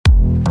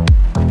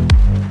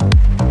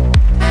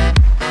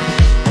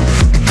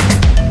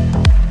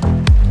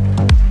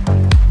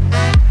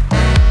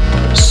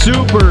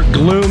super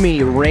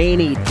gloomy,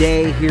 rainy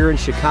day here in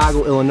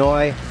Chicago,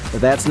 Illinois.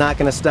 But that's not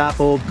gonna stop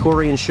old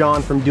Corey and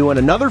Sean from doing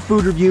another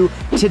food review.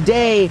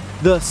 Today,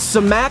 the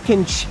Smack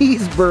and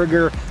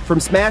Cheeseburger from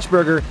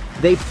Smashburger.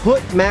 They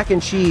put mac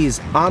and cheese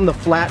on the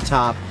flat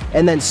top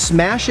and then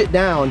smash it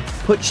down,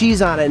 put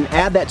cheese on it, and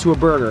add that to a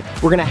burger.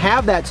 We're gonna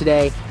have that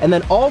today. And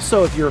then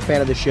also, if you're a fan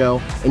of the show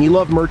and you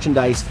love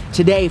merchandise,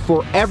 today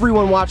for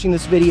everyone watching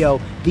this video,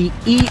 the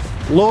Eat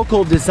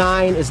Local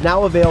design is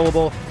now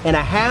available in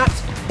a hat,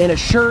 in a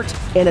shirt,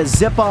 and a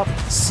zip-up.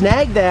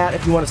 Snag that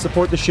if you want to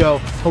support the show.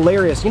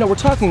 Hilarious. You know, we're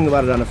talking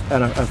about it on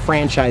a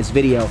franchise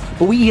video,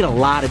 but we eat a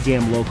lot of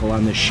damn local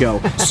on this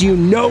show. So you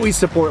know we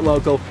support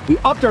local. We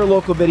upped our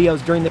local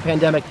videos during the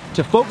pandemic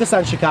to focus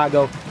on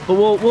Chicago, but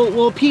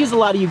we'll appease a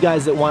lot of you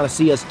guys that want to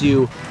see us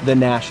do the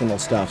national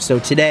stuff. So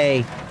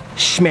today,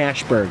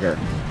 Smashburger.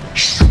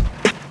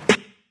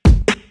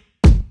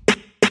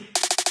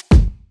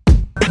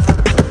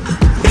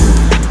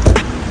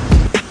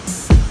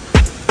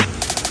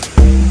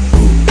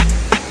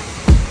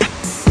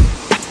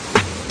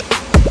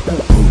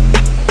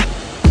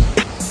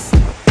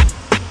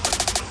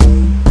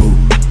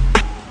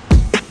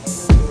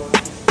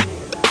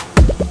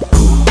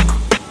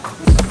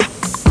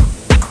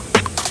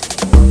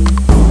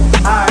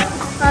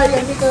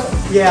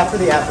 Yeah, for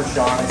the app for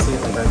Sean. I see it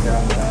right there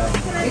on the back.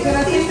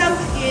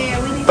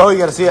 Oh, you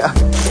gotta see it.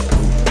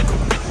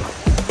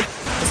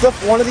 It's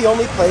one of the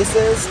only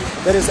places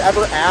that has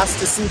ever asked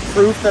to see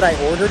proof that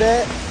I ordered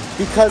it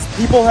because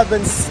people have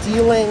been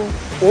stealing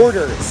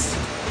orders.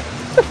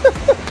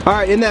 All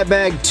right, in that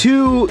bag,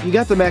 you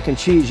got the mac and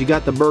cheese, you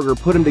got the burger,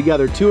 put them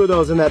together. 2 of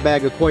those in that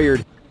bag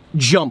acquired.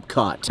 Jump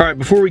cut. All right,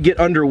 before we get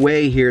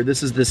underway here,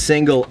 this is the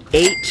single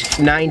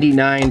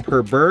 $8.99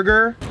 per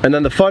burger. And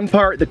then the fun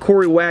part, the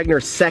Corey Wagner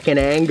second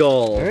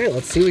angle. All right,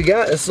 let's see what we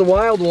got. This is a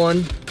wild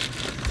one.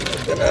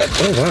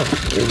 Oh wow,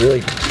 they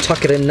really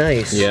tuck it in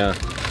nice. Yeah.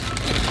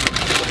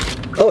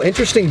 Oh,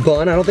 interesting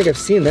bun. I don't think I've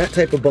seen that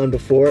type of bun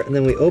before. And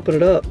then we open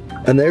it up,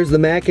 and there's the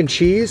mac and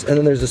cheese, and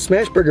then there's a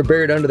Smashburger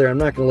buried under there. I'm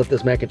not gonna lift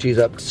this mac and cheese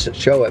up to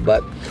show it,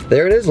 but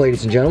there it is,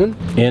 ladies and gentlemen.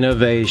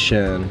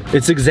 Innovation.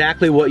 It's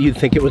exactly what you'd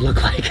think it would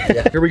look like.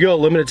 Yeah. Here we go,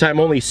 limited time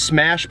only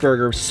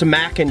Smashburger,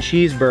 Smack and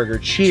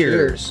Cheeseburger.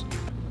 Cheers.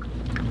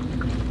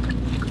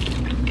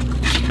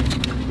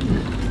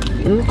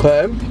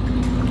 Okay.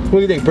 What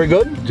do you think, pretty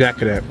good?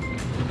 Decadent.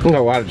 A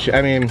lot of cheese,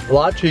 I mean. A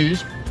lot of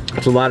cheese.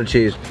 It's a lot of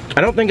cheese.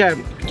 I'm trying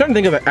to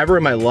think of it ever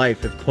in my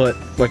life have put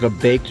like a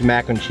baked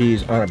mac and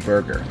cheese on a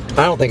burger.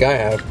 I don't think I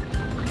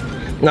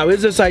have. Now,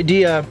 is this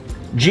idea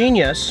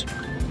genius,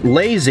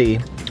 lazy,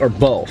 or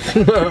both?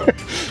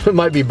 It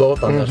might be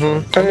both on this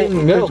one. I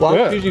mean, yeah, a lot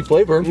of cheesy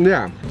flavor.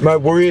 Yeah. My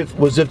worry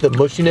was if the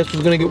mushiness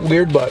was gonna get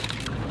weird, but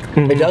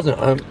it doesn't.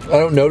 I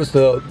don't notice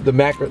the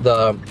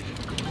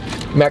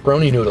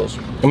macaroni noodles.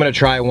 I'm gonna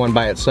try one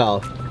by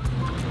itself.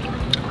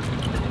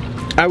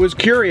 I was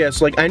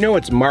curious, like I know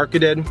it's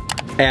marketed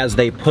as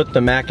they put the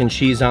mac and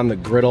cheese on the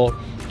griddle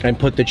and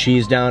put the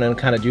cheese down and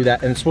kind of do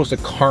that, and it's supposed to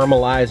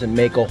caramelize and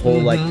make a whole,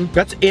 like,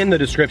 that's in the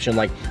description,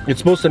 like, it's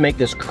supposed to make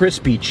this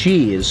crispy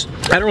cheese.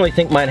 I don't really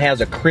think mine has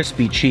a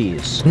crispy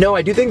cheese. No,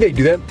 I do think they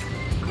do that.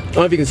 I don't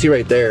know if you can see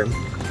right there.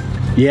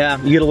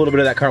 Yeah, you get a little bit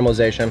of that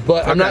caramelization.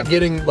 But I'm not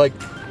getting, like,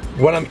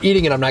 when I'm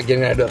eating it, I'm not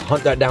getting, I had to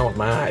hunt that down with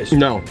my eyes.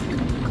 No.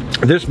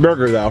 This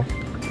burger, though,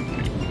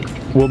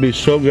 will be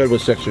so good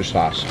with Sixer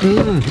sauce.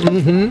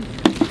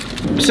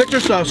 Sixer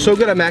sauce, so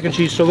good on mac and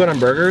cheese, so good on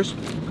burgers.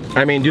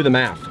 I mean, do the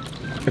math.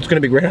 It's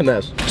gonna be great on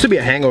this. This would be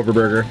a hangover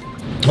burger.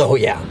 Oh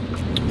yeah.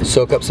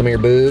 Soak up some of your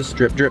booze.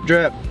 Drip, drip,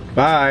 drip.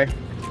 Bye.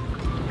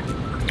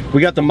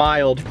 We got the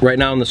mild. Right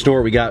now in the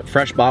store, we got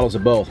fresh bottles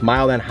of both,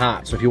 mild and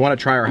hot. So if you wanna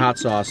try our hot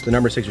sauce, the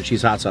No. 6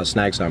 cheese hot sauce,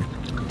 snag some.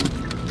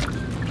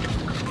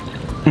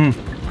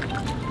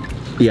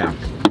 Yeah.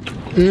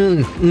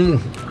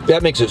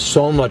 That makes it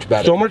so much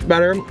better. So much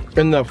better,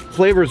 and the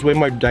flavor is way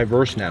more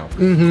diverse now.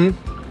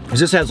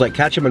 This has like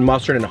ketchup and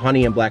mustard and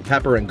honey and black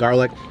pepper and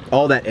garlic,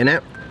 all that in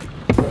it.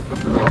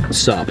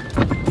 Sup.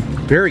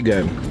 Very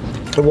good.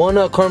 One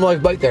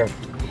caramelized bite there.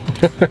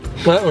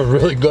 That was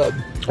really good.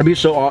 It'd be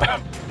so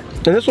awesome.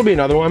 And this will be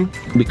another one,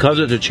 because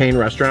it's a chain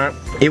restaurant,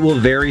 it will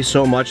vary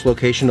so much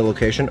location to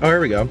location. Oh,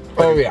 here we go.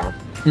 Oh yeah.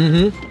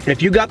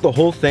 If you got the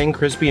whole thing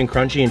crispy and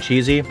crunchy and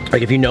cheesy,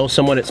 like if you know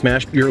someone at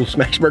your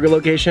Smashburger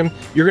location,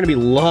 you're gonna be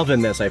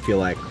loving this, I feel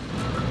like.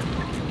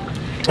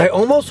 I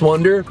almost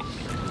wonder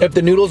if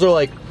the noodles are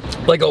like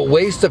a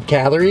waste of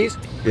calories.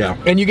 Yeah.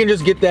 And you can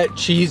just get that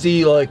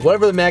cheesy, like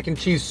whatever the mac and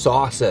cheese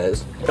sauce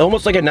is.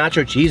 Almost like a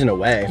nacho cheese in a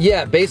way.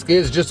 Yeah, basically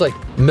it's just like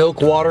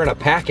milk, water, and a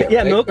packet. Yeah,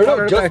 right? Milk,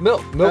 water, just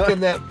milk. Milk in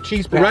that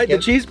cheese packet. Right, the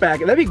cheese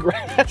packet. That'd be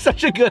great. That's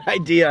such a good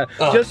idea.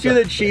 Oh, just do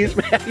the cheese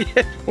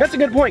packet. That's a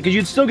good point, because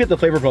you'd still get the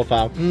flavor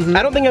profile.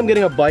 I don't think I'm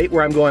getting a bite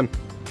where I'm going,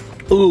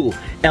 ooh,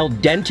 al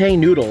dente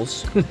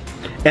noodles.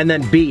 And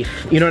then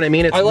beef. You know what I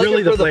mean? It's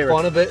really the flavor. I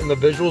like it for the fun of it and the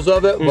visuals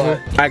of it, but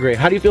I agree.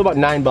 How do you feel about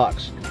 $9?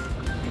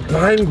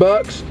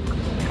 $9?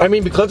 I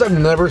mean, because I've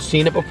never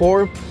seen it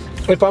before,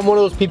 if I'm one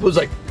of those people who's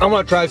like, I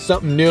want to try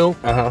something new,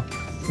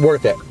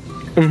 worth it.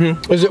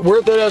 Is it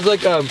worth it as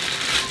like a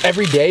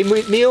everyday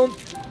meal,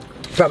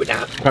 probably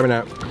not. Probably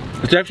not.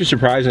 It's actually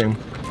surprising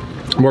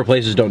more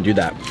places don't do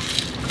that.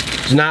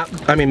 It's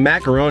not, I mean,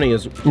 macaroni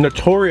is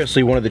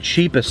notoriously one of the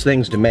cheapest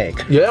things to make.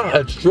 Yeah,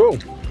 it's true.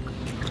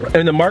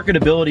 And the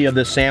marketability of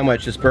this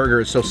sandwich, this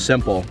burger, is so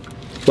simple.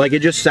 Like, it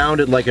just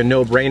sounded like a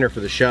no-brainer for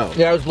the show.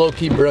 Yeah, it was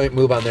low-key brilliant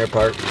move on their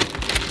part.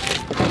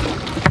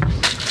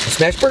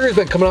 Smashburger's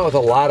been coming out with a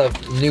lot of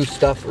new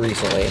stuff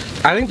recently.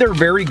 I think they're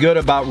very good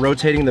about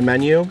rotating the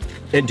menu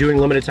and doing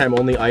limited time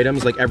only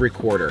items like every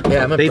quarter.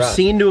 Yeah, I'm They've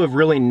seemed to have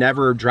really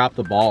never dropped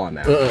the ball on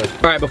that. All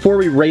right, before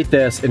we rate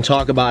this and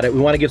talk about it, we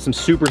want to give some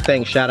super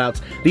thanks shout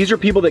outs. These are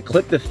people that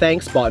click the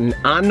thanks button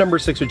on number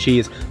 6 with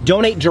cheese,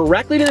 donate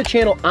directly to the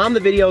channel on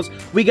the videos.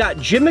 We got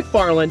Jim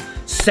McFarland,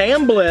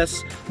 Sam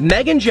Bliss,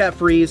 Megan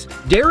Jeffries,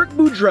 Derek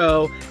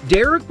Boudreau,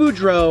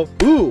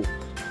 ooh,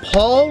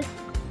 Paul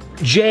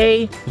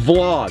J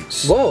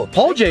Vlogs. Whoa.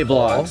 Paul J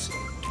Vlogs.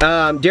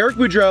 Derek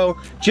Boudreau,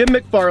 Jim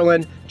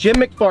McFarland,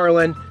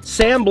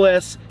 Sam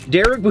Bliss,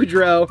 Derek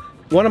Boudreau,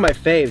 one of my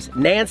faves,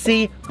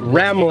 Nancy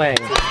Remling.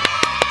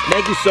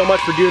 Thank you so much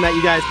for doing that,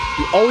 you guys.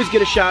 You always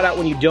get a shout out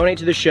when you donate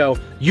to the show.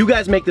 You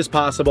guys make this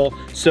possible.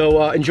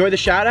 So enjoy the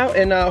shout out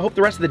and hope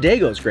the rest of the day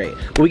goes great.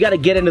 But we got to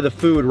get into the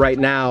food right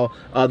now,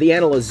 the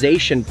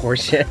analyzation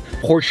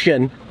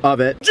portion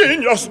of it.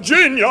 Genius,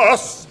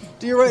 genius!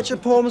 Do you write your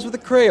poems with a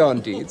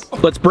crayon, Deeds?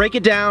 Let's break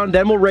it down,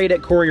 then we'll rate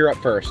it. Corey, you're up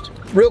first.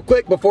 Real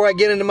quick, before I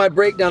get into my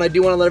breakdown, I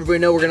do want to let everybody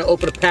know we're going to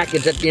open a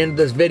package at the end of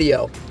this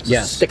video. So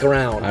yes. Stick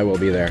around. I will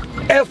be there.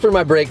 After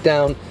my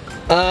breakdown,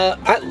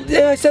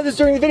 I said this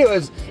during the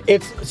video,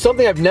 it's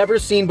something I've never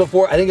seen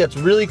before. I think that's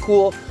really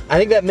cool. I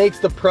think that makes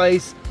the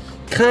price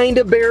kind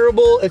of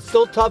bearable. It's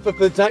still tough.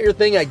 If it's not your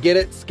thing, I get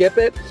it, skip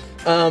it.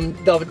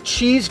 The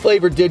cheese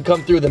flavor did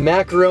come through. The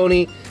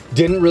macaroni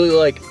didn't really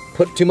like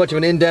put too much of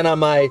an indent on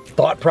my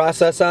thought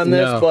process on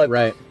this, but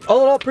right.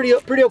 All in all, pretty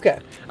okay.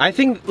 I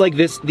think like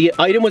the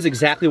item was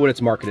exactly what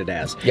it's marketed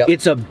as. Yep.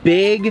 It's a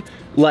big,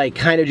 like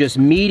kind of just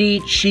meaty,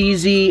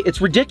 cheesy.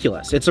 It's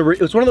ridiculous. It's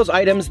one of those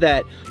items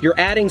that you're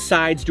adding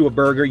sides to a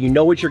burger. You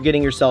know what you're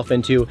getting yourself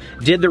into.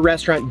 Did the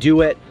restaurant do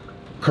it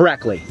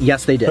correctly?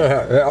 Yes, they did.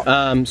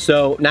 Yeah.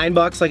 So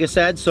 $9, like I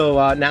said.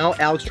 So now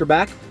Alex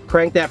Trebek,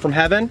 crank that from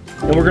heaven,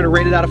 and we're gonna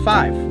rate it out of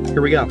 5.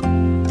 Here we go.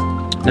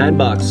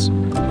 $9.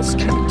 It's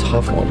kind of a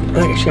tough one.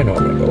 Actually, I know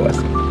what I'm gonna go with.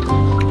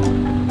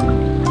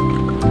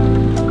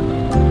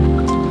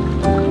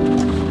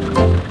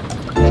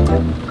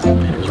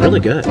 It was really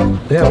good.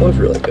 Yeah, it was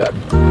really good. I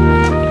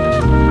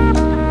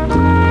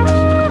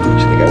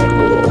just think I went a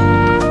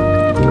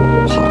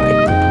little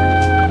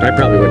high. I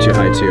probably went too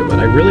high too, but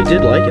I really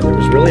did like it. I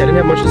didn't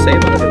have much to say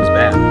about it. It was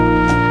bad.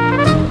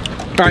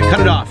 All right, cut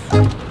it off.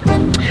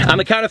 On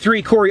the count of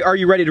 3, Corey, are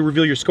you ready to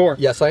reveal your score?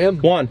 Yes, I am.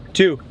 1,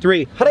 2,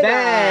 3.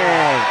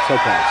 Bang! So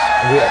close.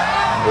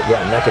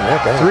 Yeah, neck and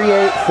neck.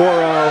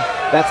 3.840.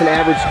 That's an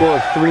average score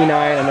of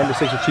 3.9 on number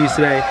 6 with cheese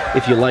today,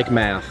 if you like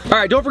math. All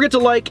right, don't forget to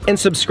like and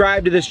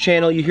subscribe to this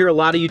channel. You hear a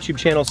lot of YouTube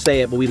channels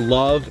say it, but we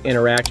love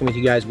interacting with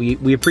you guys.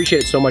 We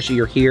appreciate it so much that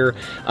you're here.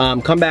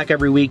 Come back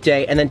every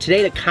weekday. And then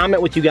today to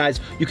comment with you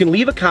guys, you can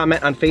leave a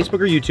comment on Facebook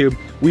or YouTube.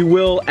 We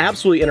will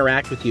absolutely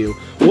interact with you.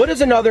 What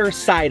is another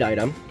side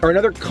item or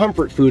another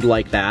comfort food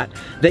like that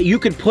you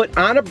could put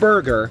on a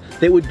burger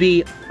that would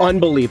be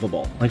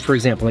unbelievable? Like, for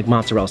example, like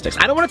mozzarella sticks.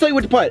 I don't want to tell you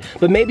what to put,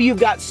 but maybe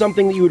you've got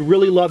something that you would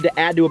really love to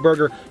add to a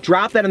burger.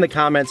 Drop that in the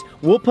comments.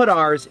 We'll put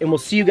ours, and we'll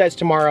see you guys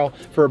tomorrow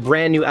for a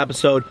brand new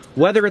episode.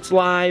 Whether it's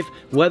live,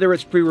 whether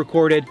it's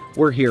pre-recorded,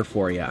 we're here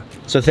for you.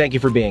 So thank you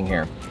for being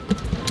here.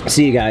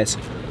 See you guys.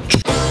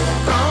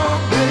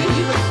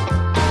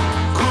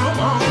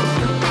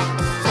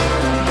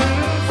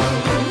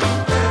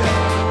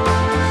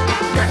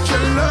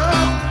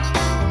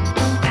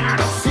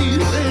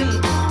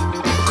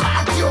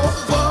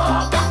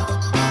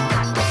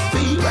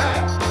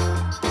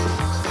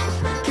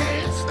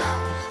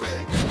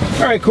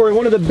 All right, Corey,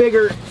 one of the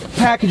bigger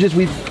packages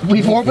we've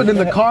opened in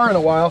the car in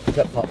a while. Is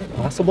that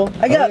possible?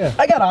 I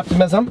got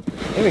optimism.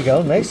 There we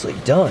go, nicely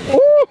done.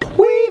 Ooh,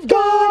 we've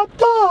got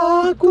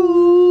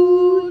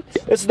Bartgis.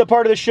 This is the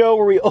part of the show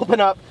where we open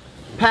up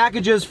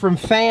packages from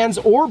fans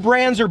or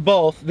brands or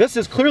both. This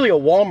is clearly a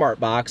Walmart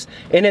box,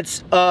 and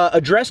it's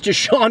addressed to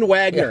Sean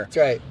Wagner. Yeah, that's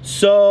right.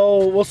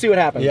 So we'll see what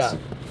happens. Yeah.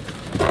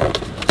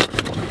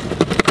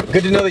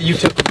 Good to know that you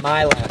took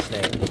my last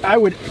name. I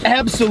would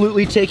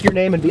absolutely take your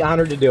name and be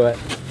honored to do it.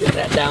 Get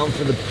that down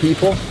for the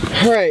people.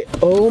 All right.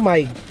 Oh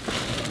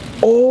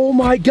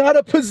my God,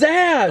 a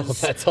pizzazz! Oh,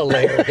 that's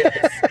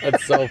hilarious.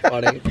 That's so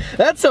funny.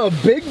 That's a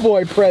big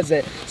boy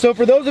present. So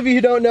for those of you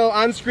who don't know,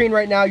 on screen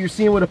right now, you're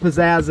seeing what a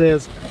pizzazz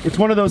is. It's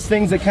one of those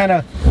things that kind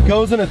of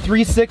goes in a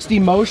 360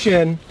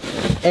 motion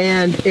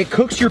and it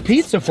cooks your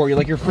pizza for you,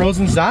 like your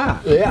frozen za.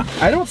 Yeah.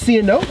 I don't see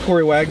a note,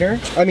 Corey Wagner.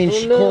 I mean,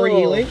 oh, no.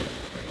 Corey Ely.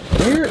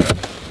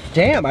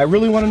 Damn, I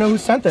really want to know who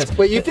sent this.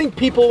 Wait, you think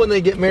people, when they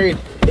get married,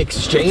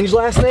 exchange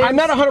last names? I'm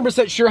not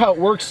 100% sure how it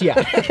works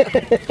yet.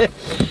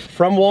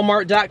 From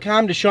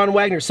Walmart.com to Sean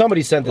Wagner.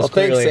 Somebody sent this Thanks,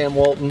 clearly. Sam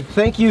Walton.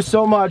 Thank you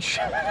so much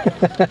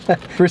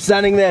for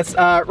sending this.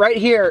 Right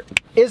here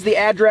is the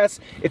address.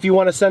 If you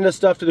want to send us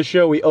stuff to the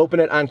show, we open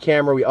it on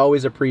camera. We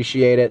always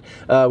appreciate it.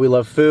 We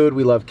love food.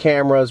 We love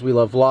cameras. We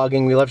love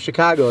vlogging. We love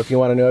Chicago, if you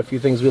want to know a few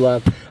things we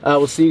love.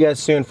 We'll see you guys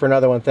soon for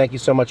another one. Thank you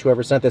so much,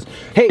 whoever sent this.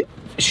 Hey,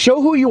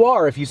 show who you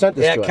are if you sent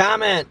this to us. Yeah,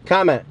 comment.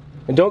 Comment.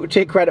 And don't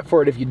take credit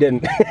for it if you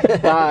didn't.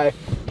 Bye.